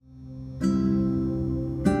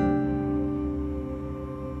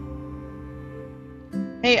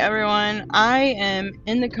Hey everyone, I am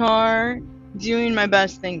in the car doing my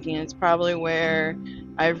best thinking. It's probably where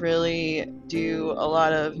I really do a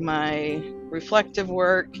lot of my reflective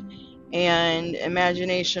work and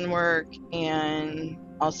imagination work, and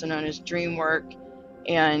also known as dream work,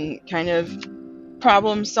 and kind of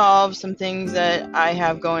problem solve some things that I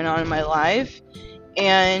have going on in my life.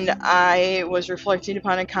 And I was reflecting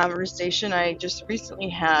upon a conversation I just recently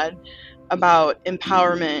had about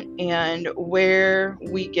empowerment and where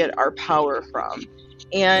we get our power from.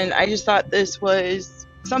 And I just thought this was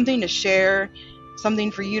something to share, something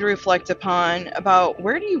for you to reflect upon about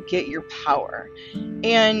where do you get your power?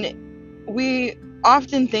 And we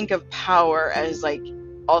often think of power as like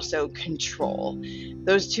also control.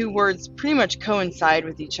 Those two words pretty much coincide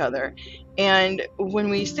with each other. And when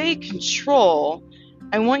we say control,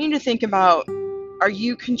 I want you to think about, are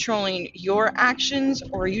you controlling your actions,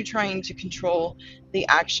 or are you trying to control the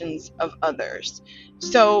actions of others?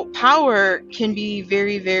 So power can be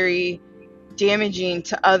very, very damaging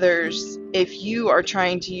to others if you are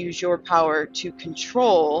trying to use your power to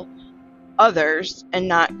control others and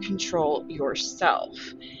not control yourself.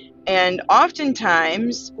 And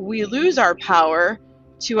oftentimes we lose our power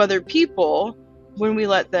to other people when we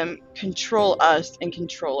let them control us and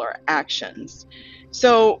control our actions.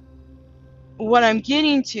 So what I'm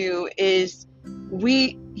getting to is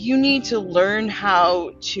you need to learn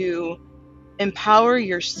how to empower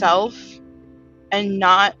yourself and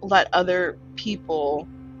not let other people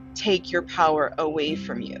take your power away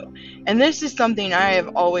from you. And this is something I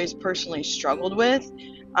have always personally struggled with,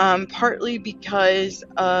 partly because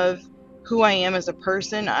of who I am as a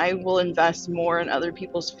person. I will invest more in other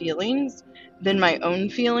people's feelings than my own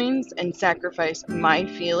feelings and sacrifice my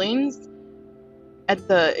feelings at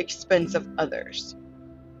the expense of others.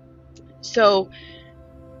 So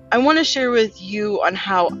I want to share with you on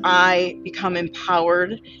how I become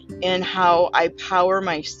empowered and how I power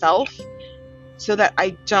myself so that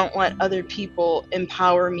I don't let other people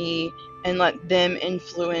empower me and let them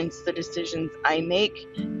influence the decisions I make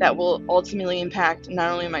that will ultimately impact not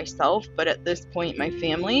only myself, but at this point, my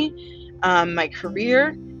family, my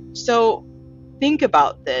career. So think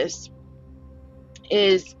about this,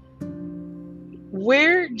 is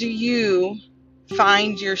where do you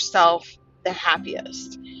find yourself the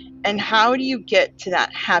happiest? And how do you get to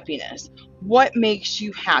that happiness? What makes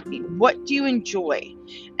you happy? What do you enjoy?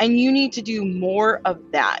 And you need to do more of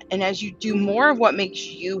that. And as you do more of what makes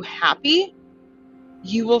you happy,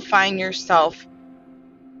 you will find yourself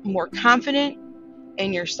more confident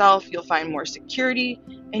in yourself. You'll find more security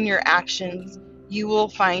in your actions. You will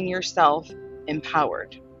find yourself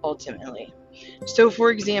empowered, ultimately. So,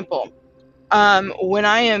 for example, when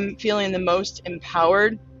I am feeling the most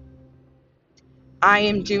empowered, I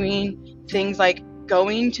am doing things like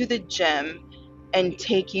going to the gym and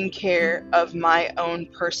taking care of my own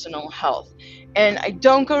personal health. And I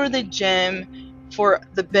don't go to the gym for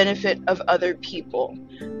the benefit of other people.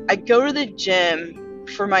 I go to the gym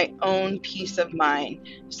for my own peace of mind.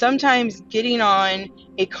 Sometimes getting on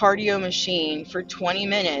a cardio machine for 20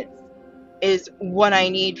 minutes is what I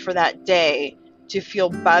need for that day to feel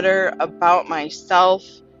better about myself,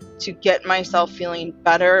 to get myself feeling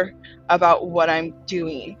better about what I'm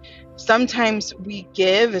doing. Sometimes we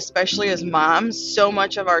give, especially as moms, so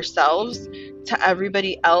much of ourselves to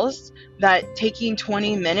everybody else that taking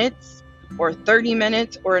 20 minutes or 30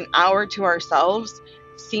 minutes or an hour to ourselves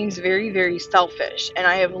seems very, very selfish. And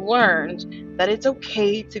I have learned that it's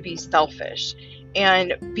okay to be selfish.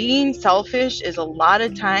 And being selfish is a lot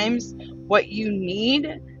of times what you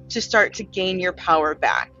need to start to gain your power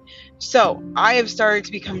back. So I have started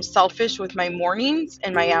to become selfish with my mornings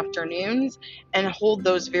and my afternoons and hold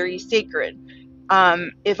those very sacred.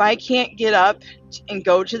 If I can't get up and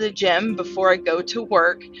go to the gym before I go to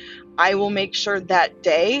work, I will make sure that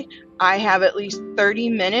day I have at least 30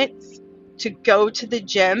 minutes to go to the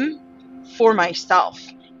gym for myself.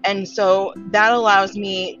 And so that allows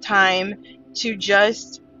me time to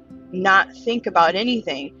just not think about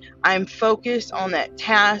anything. I'm focused on that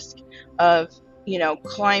task of,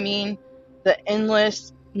 climbing the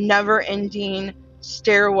endless, never-ending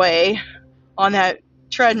stairway on that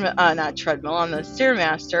treadmill, not treadmill, on the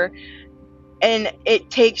Stairmaster, and it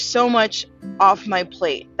takes so much off my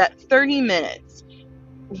plate. That 30 minutes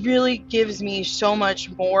really gives me so much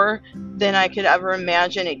more than I could ever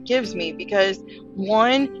imagine it gives me, because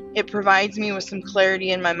one, it provides me with some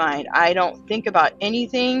clarity in my mind. I don't think about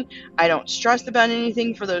anything. I don't stress about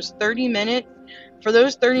anything for those 30 minutes. For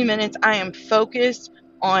those 30 minutes, I am focused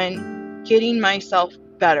on getting myself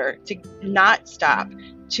better, to not stop,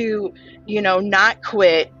 to, not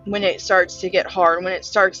quit when it starts to get hard, when it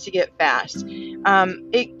starts to get fast.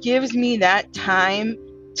 It gives me that time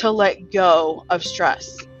to let go of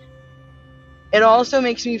stress. It also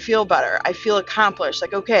makes me feel better. I feel accomplished.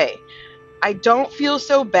 Like, okay, I don't feel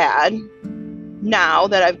so bad now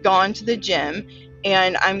that I've gone to the gym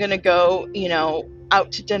and I'm going to go, out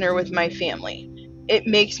to dinner with my family. It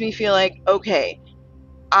makes me feel like, okay,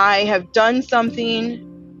 I have done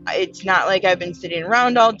something. It's not like I've been sitting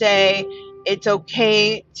around all day. It's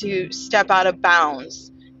okay to step out of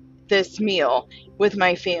bounds this meal with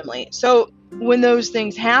my family. So when those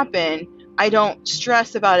things happen, I don't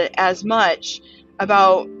stress about it as much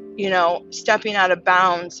about, stepping out of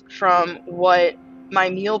bounds from what my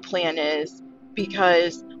meal plan is,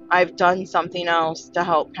 because I've done something else to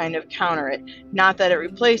help kind of counter it. Not that it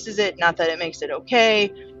replaces it, not that it makes it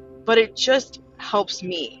okay, but it just helps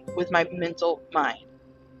me with my mental mind.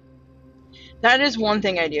 That is one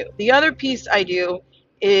thing I do. The other piece I do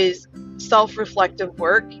is self-reflective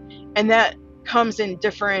work, and that comes in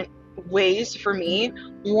different ways for me.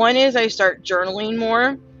 One is I start journaling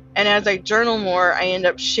more, and as I journal more, I end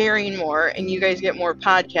up sharing more, and you guys get more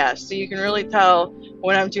podcasts. So you can really tell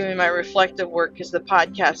when I'm doing my reflective work because the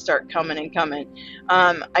podcasts start coming and coming.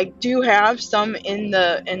 I do have some in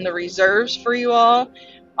the reserves for you all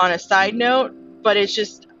on a side note, but it's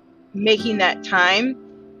just making that time,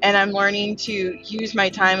 and I'm learning to use my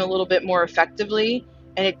time a little bit more effectively,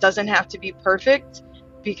 and it doesn't have to be perfect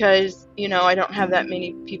because, I don't have that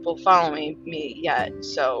many people following me yet.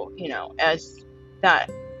 So, as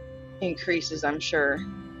that increases, I'm sure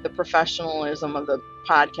the professionalism of the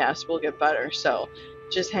podcast will get better. So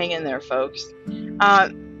just hang in there, folks.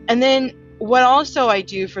 And then what also I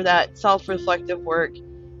do for that self-reflective work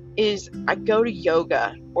is I go to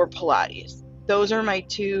yoga or Pilates. Those are my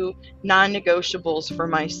two non-negotiables for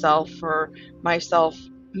my self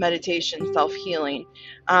meditation, self healing.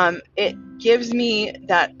 It gives me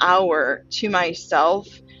that hour to myself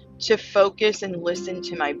to focus and listen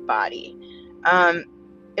to my body.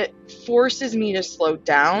 It forces me to slow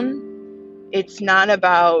down. It's not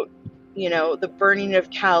about, the burning of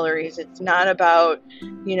calories. It's not about,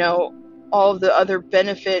 all the other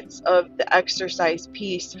benefits of the exercise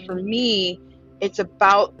piece. For me, it's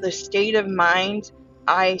about the state of mind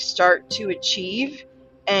I start to achieve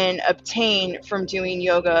and obtain from doing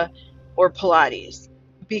yoga or Pilates.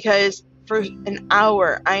 Because for an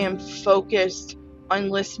hour, I am focused on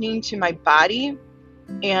listening to my body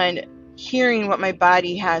and hearing what my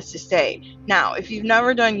body has to say. Now, if you've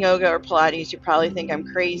never done yoga or Pilates, you probably think I'm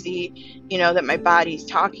crazy, that my body's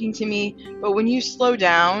talking to me. But when you slow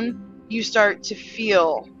down, you start to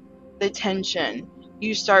feel the tension.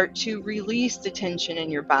 You start to release the tension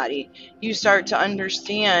in your body. You start to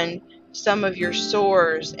understand some of your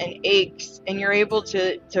sores and aches, and you're able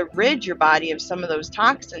to rid your body of some of those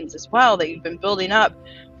toxins as well that you've been building up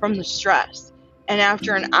from the stress. And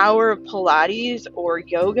after an hour of Pilates or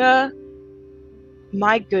yoga,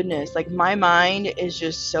 my goodness, like my mind is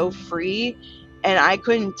just so free, and I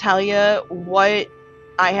couldn't tell you what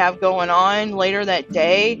I have going on later that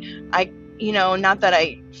day. Not that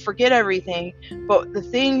I forget everything, but the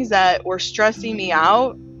things that were stressing me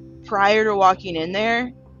out prior to walking in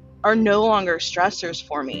there are no longer stressors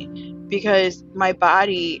for me, because my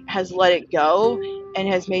body has let it go and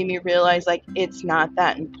has made me realize like it's not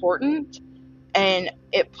that important, and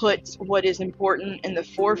it puts what is important in the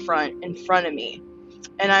forefront in front of me,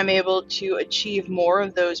 and I'm able to achieve more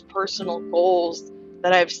of those personal goals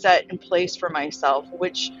that I've set in place for myself,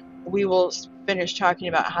 which we will finish talking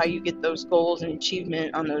about how you get those goals and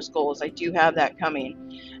achievement on those goals. I do have that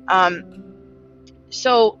coming.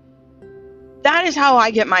 So that is how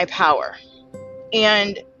I get my power.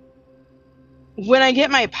 And when I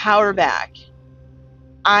get my power back,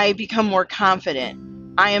 I become more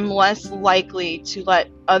confident. I am less likely to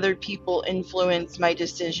let other people influence my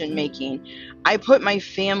decision making. I put my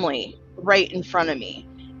family right in front of me,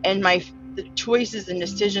 and the choices and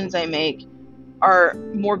decisions I make are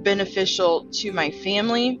more beneficial to my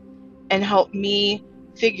family and help me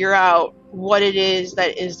figure out what it is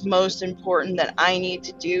that is most important that I need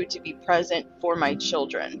to do to be present for my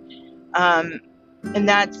children. And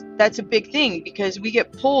that's a big thing, because we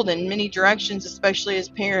get pulled in many directions, especially as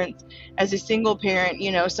parents. As a single parent,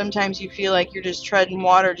 sometimes you feel like you're just treading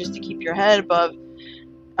water just to keep your head above,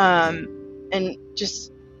 and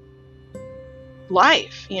just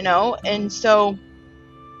life, and so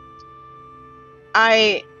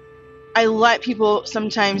I let people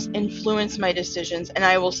sometimes influence my decisions, and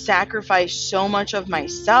I will sacrifice so much of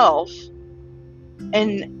myself,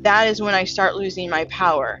 and that is when I start losing my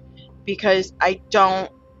power, because I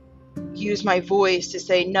don't use my voice to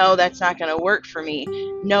say, no, that's not going to work for me.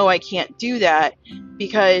 No, I can't do that,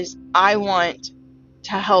 because I want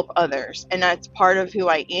to help others. And that's part of who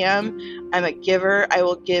I am. I'm a giver. I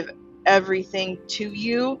will give everything to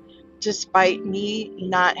you despite me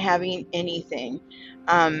not having anything.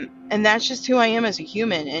 And that's just who I am as a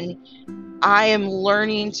human. And I am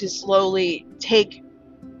learning to slowly take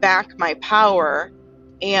back my power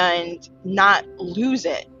and not lose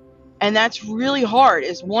it. And that's really hard,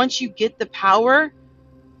 is once you get the power,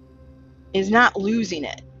 is not losing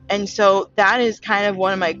it. And so that is kind of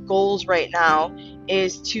one of my goals right now,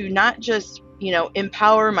 is to not just,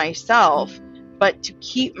 empower myself, but to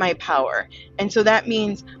keep my power. And so that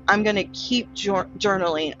means I'm going to keep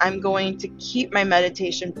journaling. I'm going to keep my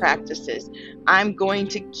meditation practices. I'm going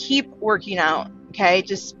to keep working out. Okay.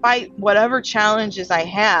 Despite whatever challenges I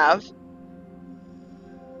have,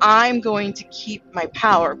 I'm going to keep my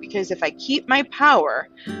power, because if I keep my power,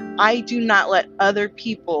 I do not let other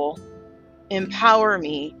people empower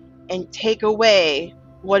me and take away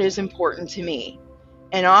what is important to me.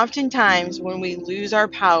 And oftentimes when we lose our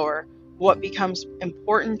power, what becomes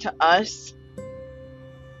important to us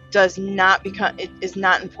is not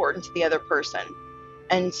important to the other person.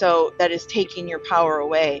 And so that is taking your power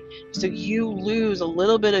away. So you lose a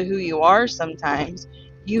little bit of who you are sometimes.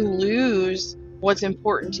 You lose what's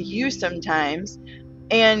important to you sometimes.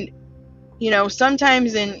 And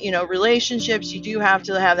sometimes in relationships, you do have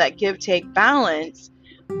to have that give take balance.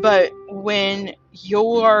 But when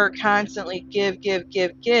you're constantly give,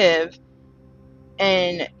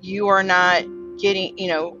 and you are not getting,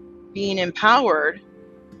 being empowered,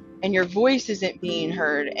 and your voice isn't being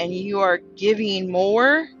heard, and you are giving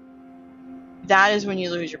more, that is when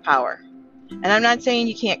you lose your power. And I'm not saying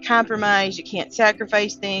you can't compromise, you can't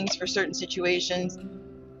sacrifice things for certain situations.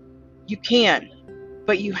 You can,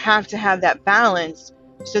 but you have to have that balance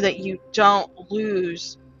so that you don't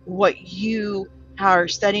lose what you are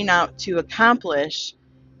setting out to accomplish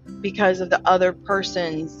because of the other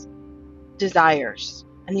person's desires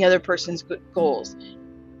and the other person's goals.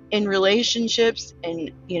 In relationships,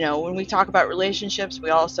 and when we talk about relationships, we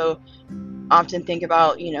also often think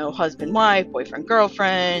about husband wife, boyfriend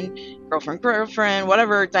girlfriend,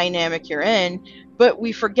 whatever dynamic you're in, but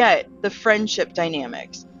we forget the friendship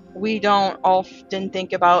dynamics. We don't often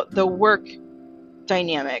think about the work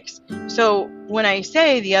dynamics. So when I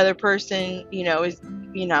say the other person is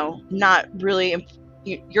not really,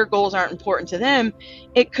 your goals aren't important to them,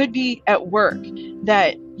 it could be at work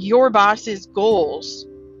that your boss's goals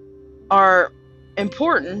are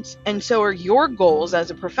important, and so are your goals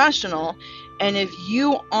as a professional. And if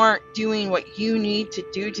you aren't doing what you need to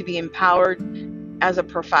do to be empowered as a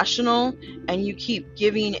professional, and you keep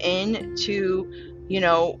giving in to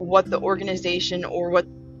what the organization or what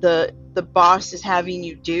the boss is having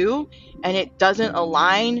you do, and it doesn't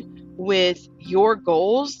align with your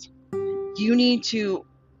goals, you need to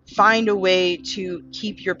find a way to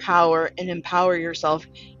keep your power and empower yourself,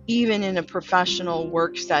 even in a professional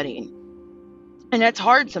work setting. And that's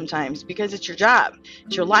hard sometimes because it's your job,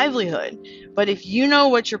 it's your livelihood. But if you know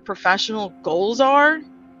what your professional goals are,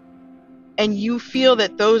 and you feel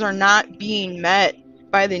that those are not being met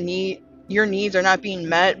by your needs are not being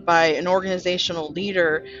met by an organizational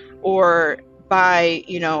leader or by,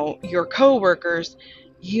 your coworkers,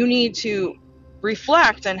 you need to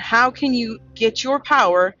reflect on how can you get your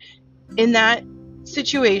power in that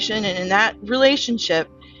situation and in that relationship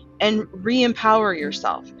and re-empower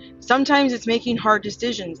yourself. Sometimes it's making hard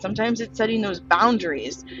decisions. Sometimes it's setting those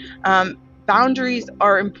boundaries. Boundaries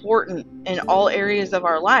are important in all areas of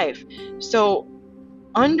our life. So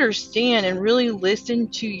understand and really listen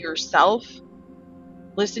to yourself,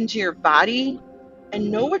 listen to your body,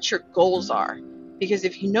 and know what your goals are. Because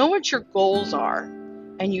if you know what your goals are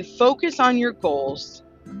and you focus on your goals,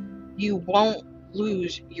 you won't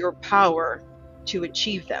lose your power to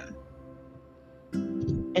achieve them.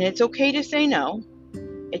 And it's okay to say no.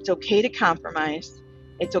 It's okay to compromise.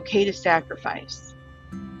 It's okay to sacrifice.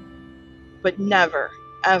 But never,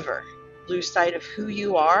 ever lose sight of who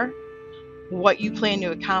you are, what you plan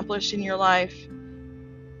to accomplish in your life,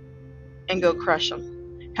 and go crush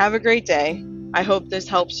them. Have a great day. I hope this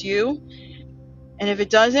helps you. And if it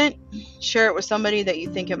doesn't, share it with somebody that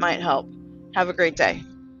you think it might help. Have a great day.